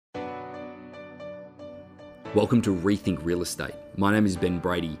Welcome to Rethink Real Estate. My name is Ben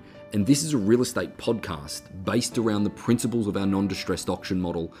Brady, and this is a real estate podcast based around the principles of our non-distressed auction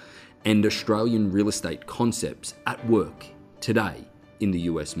model and Australian real estate concepts at work today in the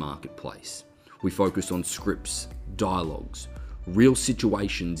US marketplace. We focus on scripts, dialogues, real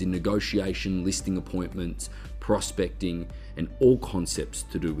situations in negotiation, listing appointments, prospecting, and all concepts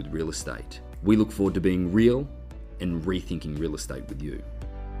to do with real estate. We look forward to being real and rethinking real estate with you.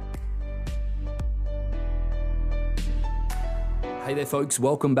 Hey there, folks.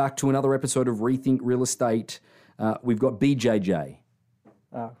 Welcome back to another episode of Rethink Real Estate. We've got BJJ.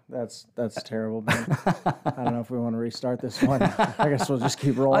 Oh, that's terrible, Ben. I don't know if we want to restart this one. I guess we'll just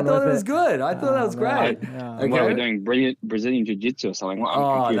keep rolling. I thought it was good. I thought that was great. No. Okay. Well, we're doing Brazilian Jiu-Jitsu or something. Well, I'm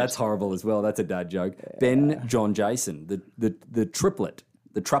Oh, confused. that's horrible as well. That's a dad joke. Ben, John, Jason, the triplet,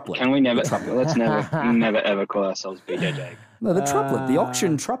 the triplet. Can we never? Let's never ever call ourselves BJJ. No, the triplet, the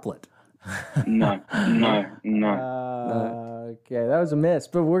auction triplet. No. Okay, that was a miss,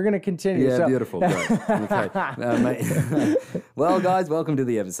 but we're going to continue. Yeah, So- beautiful. Great. Okay. Well, guys, welcome to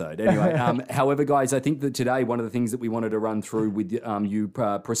the episode. Anyway, however, guys, I think that today one of the things that we wanted to run through with you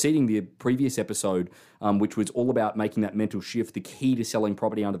preceding the previous episode, which was all about making that mental shift, the key to selling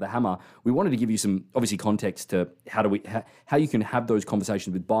property under the hammer. We wanted to give you some obviously context to how you can have those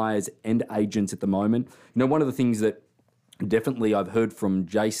conversations with buyers and agents at the moment. You know, one of the things that definitely I've heard from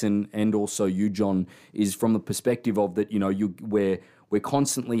Jason and also you, John, is from the perspective of that, you know, we're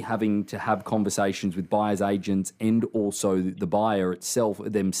constantly having to have conversations with buyers, agents, and also the buyer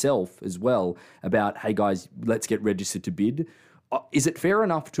themselves as well about, hey guys, let's get registered to bid. Is it fair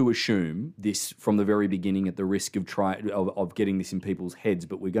enough to assume this from the very beginning at the risk of getting this in people's heads,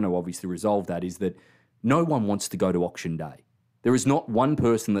 but we're going to obviously resolve that, is that no one wants to go to auction day. There is not one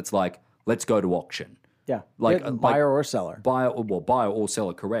person that's like, let's go to auction. Yeah, Buyer or seller. Buyer or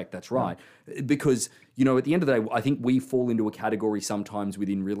seller, correct, that's right. Yeah. Because, you know, at the end of the day, I think we fall into a category sometimes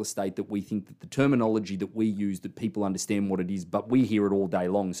within real estate that we think that the terminology that we use, that people understand what it is, but we hear it all day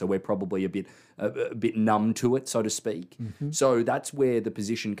long, so we're probably a bit numb to it, so to speak. Mm-hmm. So that's where the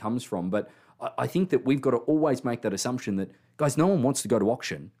position comes from. But I think that we've got to always make that assumption that, guys, no one wants to go to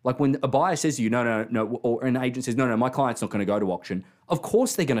auction. Like when a buyer says to you, no, or an agent says, no, my client's not going to go to auction, of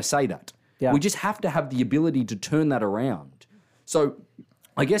course they're going to say that. Yeah. We just have to have the ability to turn that around. So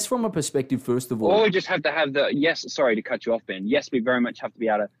I guess from a perspective, first of all... Or we just have to have sorry to cut you off, Ben. Yes, we very much have to be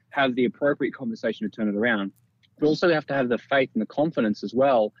able to have the appropriate conversation to turn it around. But also we have to have the faith and the confidence as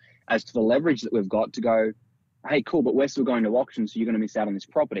well as to the leverage that we've got to go, hey, cool, but we're still going to auction, so you're going to miss out on this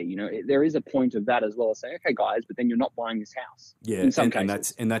property. You know, there is a point of that as well as saying, okay, guys, but then you're not buying this house. Yeah, in some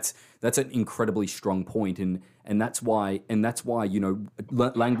cases. And that's an incredibly strong point, and that's why you know,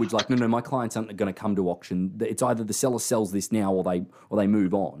 language like no, my clients aren't going to come to auction. It's either the seller sells this now or they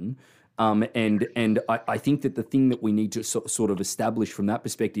move on. And I think that the thing that we need to sort of establish from that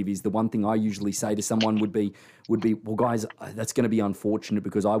perspective is the one thing I usually say to someone would be, well, guys, that's going to be unfortunate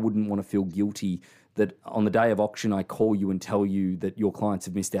because I wouldn't want to feel guilty that on the day of auction I call you and tell you that your clients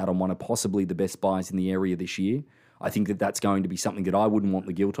have missed out on one of possibly the best buys in the area this year. I think that that's going to be something that I wouldn't want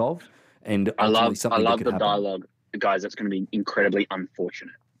the guilt of. And I love the happen. dialogue, guys. That's going to be incredibly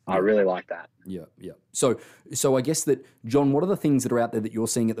unfortunate. I really like that. Yeah. So I guess that, John, what are the things that are out there that you're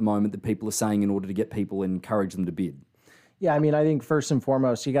seeing at the moment that people are saying in order to get people and encourage them to bid? Yeah, I mean, I think first and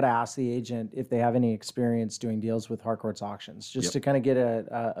foremost, you got to ask the agent if they have any experience doing deals with Harcourt's auctions, just to kind of get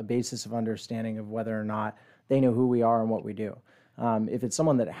a basis of understanding of whether or not they know who we are and what we do. If it's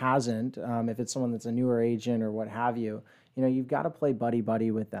someone that hasn't, if it's someone that's a newer agent or what have you, you know, you've got to play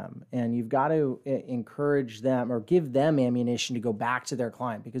buddy-buddy with them, and you've got to encourage them or give them ammunition to go back to their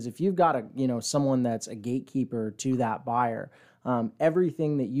client. Because if you've got someone that's a gatekeeper to that buyer,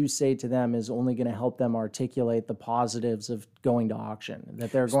 everything that you say to them is only going to help them articulate the positives of going to auction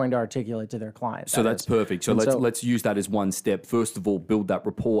that they're going to articulate to their clients. So that's perfect. So let's use that as one step. First of all, build that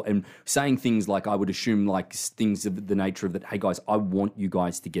rapport and saying things like, I would assume like things of the nature of that, hey guys, I want you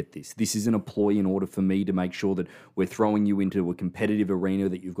guys to get this. This is an employee in order for me to make sure that we're throwing you into a competitive arena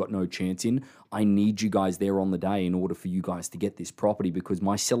that you've got no chance in. I need you guys there on the day in order for you guys to get this property because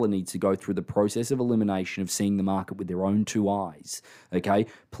my seller needs to go through the process of elimination of seeing the market with their own two eyes. Okay,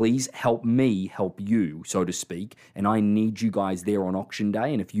 please help me help you, so to speak, and I need you guys there on auction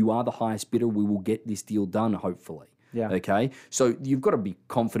day, and if you are the highest bidder, we will get this deal done, hopefully. Yeah. Okay. So you've got to be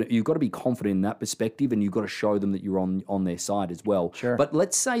confident. You've got to be confident in that perspective, and you've got to show them that you're on their side as well. Sure. But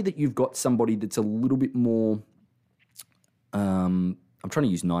let's say that you've got somebody that's a little bit more. I'm trying to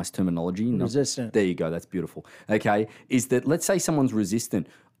use nice terminology. Resistant. There you go. That's beautiful. Okay. Is that, let's say someone's resistant.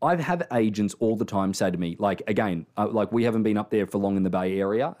 I have agents all the time say to me, like, again, like we haven't been up there for long in the Bay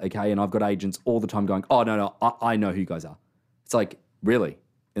Area, okay? And I've got agents all the time going, oh, no, I know who you guys are. It's like, really?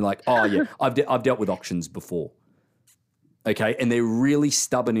 And like, oh, yeah, I've dealt with auctions before. Okay, and they're really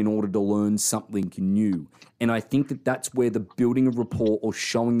stubborn in order to learn something new. And I think that that's where the building of rapport or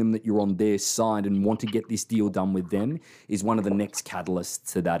showing them that you're on their side and want to get this deal done with them is one of the next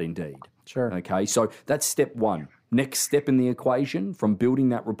catalysts to that indeed. Sure. Okay, so that's step one. Next step in the equation from building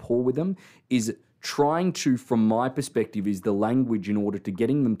that rapport with them is trying to, from my perspective, is the language in order to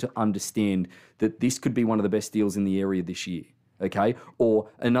getting them to understand that this could be one of the best deals in the area this year. Okay, or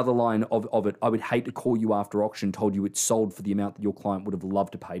another line of it, I would hate to call you after auction, told you it's sold for the amount that your client would have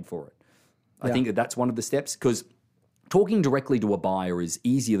loved to paid for it. I think that that's one of the steps, because talking directly to a buyer is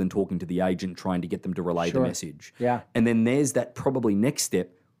easier than talking to the agent, trying to get them to relay the message. Yeah. And then there's that probably next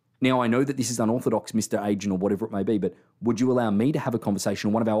step. Now, I know that this is unorthodox, Mr. Agent, or whatever it may be, but would you allow me to have a conversation,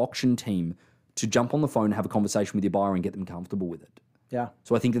 or one of our auction team, to jump on the phone and have a conversation with your buyer and get them comfortable with it? Yeah.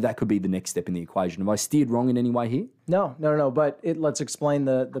 So I think that could be the next step in the equation. Have I steered wrong in any way here? No. But let's explain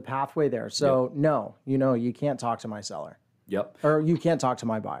the pathway there. So no, you can't talk to my seller. Yep. Or you can't talk to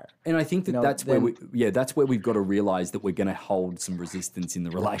my buyer. And I think that that's where that's where we've got to realize that we're going to hold some resistance in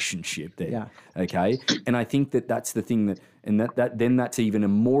the relationship there. Yeah. Okay. And I think that that's the thing then that's even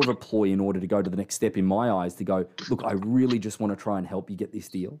more of a ploy in order to go to the next step in my eyes, to go, look, I really just want to try and help you get this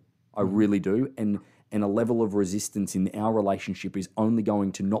deal. I really do. And a level of resistance in our relationship is only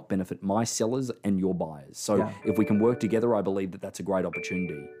going to not benefit my sellers and your buyers. So if we can work together, I believe that that's a great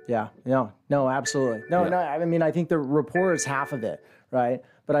opportunity. Yeah, no, absolutely. No, I mean, I think the rapport is half of it, right?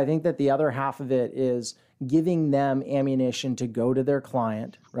 But I think that the other half of it is giving them ammunition to go to their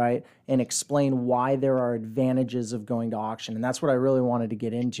client, right, and explain why there are advantages of going to auction. And that's what I really wanted to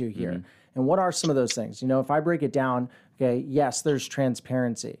get into here. Mm-hmm. And what are some of those things? If I break it down, okay, yes, there's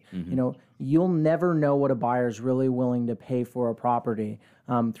transparency. Mm-hmm. You'll never know what a buyer's really willing to pay for a property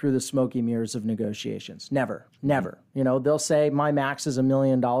through the smoky mirrors of negotiations. Never. They'll say my max is $1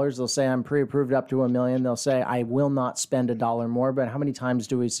 million. They'll say I'm pre-approved up to $1 million. They'll say I will not spend $1 more. But how many times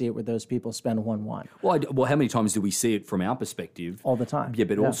do we see it where those people spend 1-1? Well, how many times do we see it from our perspective? All the time. Yeah,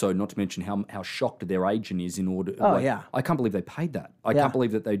 but also not to mention how shocked their agent is in order. I can't believe they paid that. I can't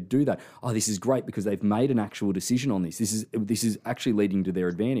believe that they do that. Oh, this is great because they've made an actual decision on this. This is actually leading to their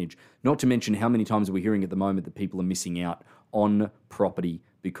advantage. Not to mention how many times we're hearing at the moment that people are missing out on property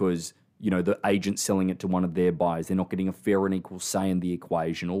because the agent selling it to one of their buyers. They're not getting a fair and equal say in the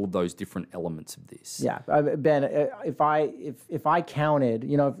equation. All of those different elements of this. Yeah, Ben, if I counted,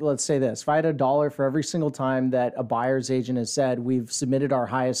 let's say this: if I had $1 for every single time that a buyer's agent has said we've submitted our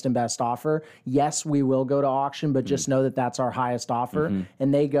highest and best offer, yes, we will go to auction, but just know that that's our highest offer. Mm-hmm.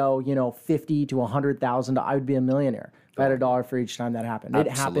 And they go, $50,000 to $100,000, I would be a millionaire if I had $1 for each time that happened.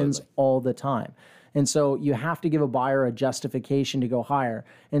 Absolutely. It happens all the time. And so you have to give a buyer a justification to go higher.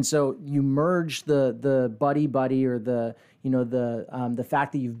 And so you merge the buddy or the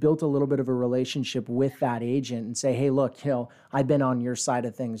fact that you've built a little bit of a relationship with that agent and say, hey, look, I've been on your side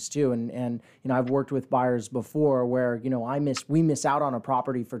of things too. And I've worked with buyers before where, we miss out on a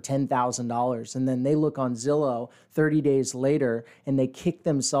property for $10,000 and then they look on Zillow 30 days later and they kick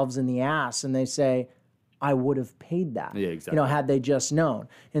themselves in the ass and they say, I would have paid that, had they just known.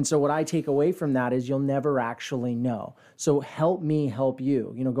 And so what I take away from that is you'll never actually know. So help me help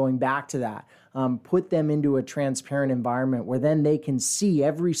you, going back to that, put them into a transparent environment where then they can see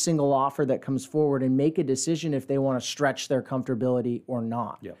every single offer that comes forward and make a decision if they want to stretch their comfortability or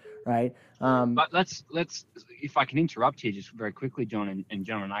not. Yeah. Right. But let's, if I can interrupt here just very quickly, John and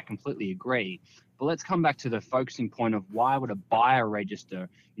John, I completely agree. But let's come back to the focusing point of why would a buyer register?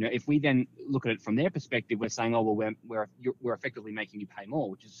 If we then look at it from their perspective, we're saying, oh, well, we're effectively making you pay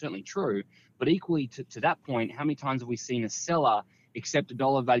more, which is certainly true. But equally to that point, how many times have we seen a seller accept a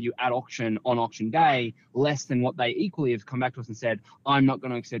dollar value at auction on auction day less than what they equally have come back to us and said, I'm not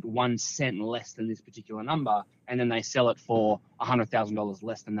going to accept 1 cent less than this particular number. And then they sell it for $100,000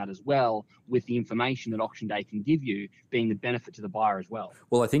 less than that as well, with the information that auction day can give you being the benefit to the buyer as well.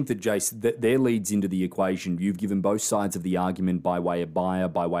 Well, I think that, Jace, that there leads into the equation. You've given both sides of the argument by way of buyer,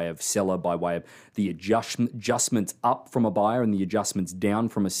 by way of seller, by way of the adjustments up from a buyer and the adjustments down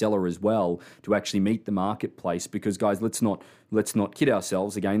from a seller as well to actually meet the marketplace. Because, guys, let's not kid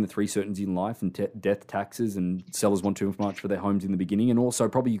ourselves. Again, the 3 certainties in life and death, taxes, and sellers want too much for their homes in the beginning. And also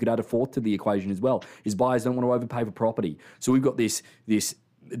probably you could add a fourth to the equation as well, is buyers don't want to overpay for property. So we've got this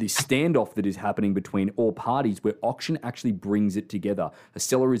standoff that is happening between all parties where auction actually brings it together. A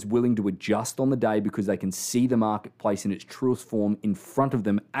seller is willing to adjust on the day because they can see the marketplace in its truest form in front of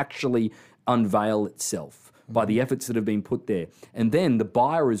them actually unveil itself. by the efforts that have been put there. And then the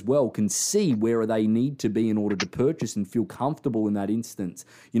buyer as well can see where they need to be in order to purchase and feel comfortable in that instance.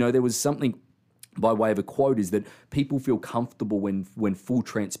 You know, there was something by way of a quote is that people feel comfortable when full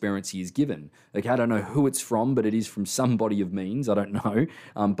transparency is given. Okay, I don't know who it's from, but it is from somebody of means. I don't know.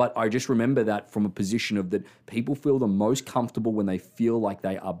 But I just remember that from a position of that people feel the most comfortable when they feel like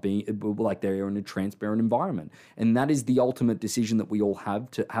they are in a transparent environment. And that is the ultimate decision that we all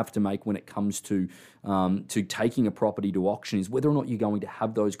have to make when it comes to taking a property to auction, is whether or not you're going to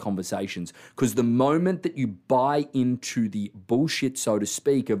have those conversations. Because the moment that you buy into the bullshit, so to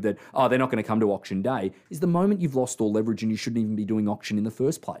speak, of that, oh, they're not going to come to auction day, is the moment you've lost all leverage and you shouldn't even be doing auction in the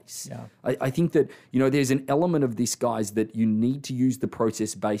first place. Yeah. I think that, you know, there's an element of this, guys, that you need to use the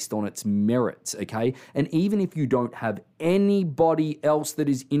process based on its merits, okay? And even if you don't have anybody else that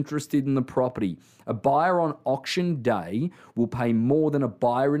is interested in the property, a buyer on auction day will pay more than a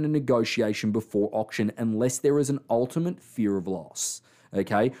buyer in a negotiation before auction unless there is an ultimate fear of loss,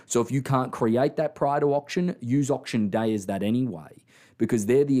 okay? So if you can't create that prior to auction, use auction day as that anyway, because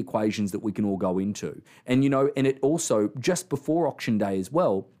they're the equations that we can all go into. And, you know, and it also, just before auction day as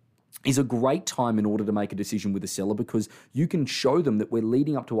well, is a great time in order to make a decision with the seller, because you can show them that we're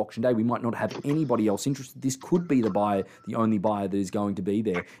leading up to auction day. We might not have anybody else interested. This could be the only buyer that is going to be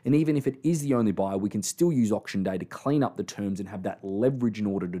there. And even if it is the only buyer, we can still use auction day to clean up the terms and have that leverage in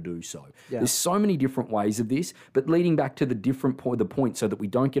order to do so. Yeah. There's so many different ways of this, but leading back to the point so that we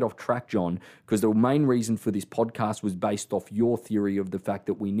don't get off track, John, because the main reason for this podcast was based off your theory of the fact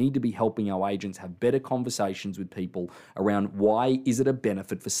that we need to be helping our agents have better conversations with people around why is it a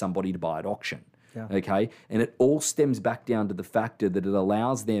benefit for somebody to buy at auction. Yeah. Okay. And it all stems back down to the factor that it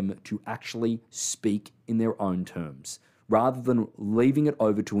allows them to actually speak in their own terms, rather than leaving it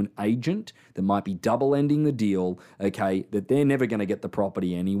over to an agent that might be double ending the deal, okay, that they're never going to get the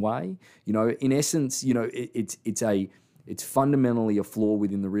property anyway. You know, in essence, you know, it's fundamentally a flaw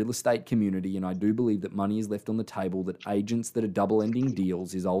within the real estate community, and I do believe that money is left on the table, that agents that are double ending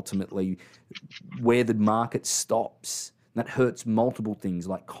deals is ultimately where the market stops. That hurts multiple things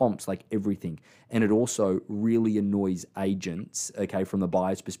like comps, like everything. And it also really annoys agents, okay, from the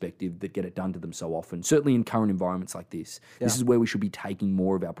buyer's perspective, that get it done to them so often, certainly in current environments like this. Yeah. This is where we should be taking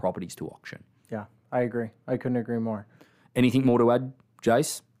more of our properties to auction. Yeah, I agree. I couldn't agree more. Anything more to add,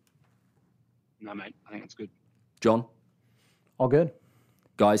 Jace? No, mate. I think it's good. John? All good.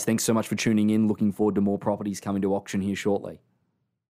 Guys, thanks so much for tuning in. Looking forward to more properties coming to auction here shortly.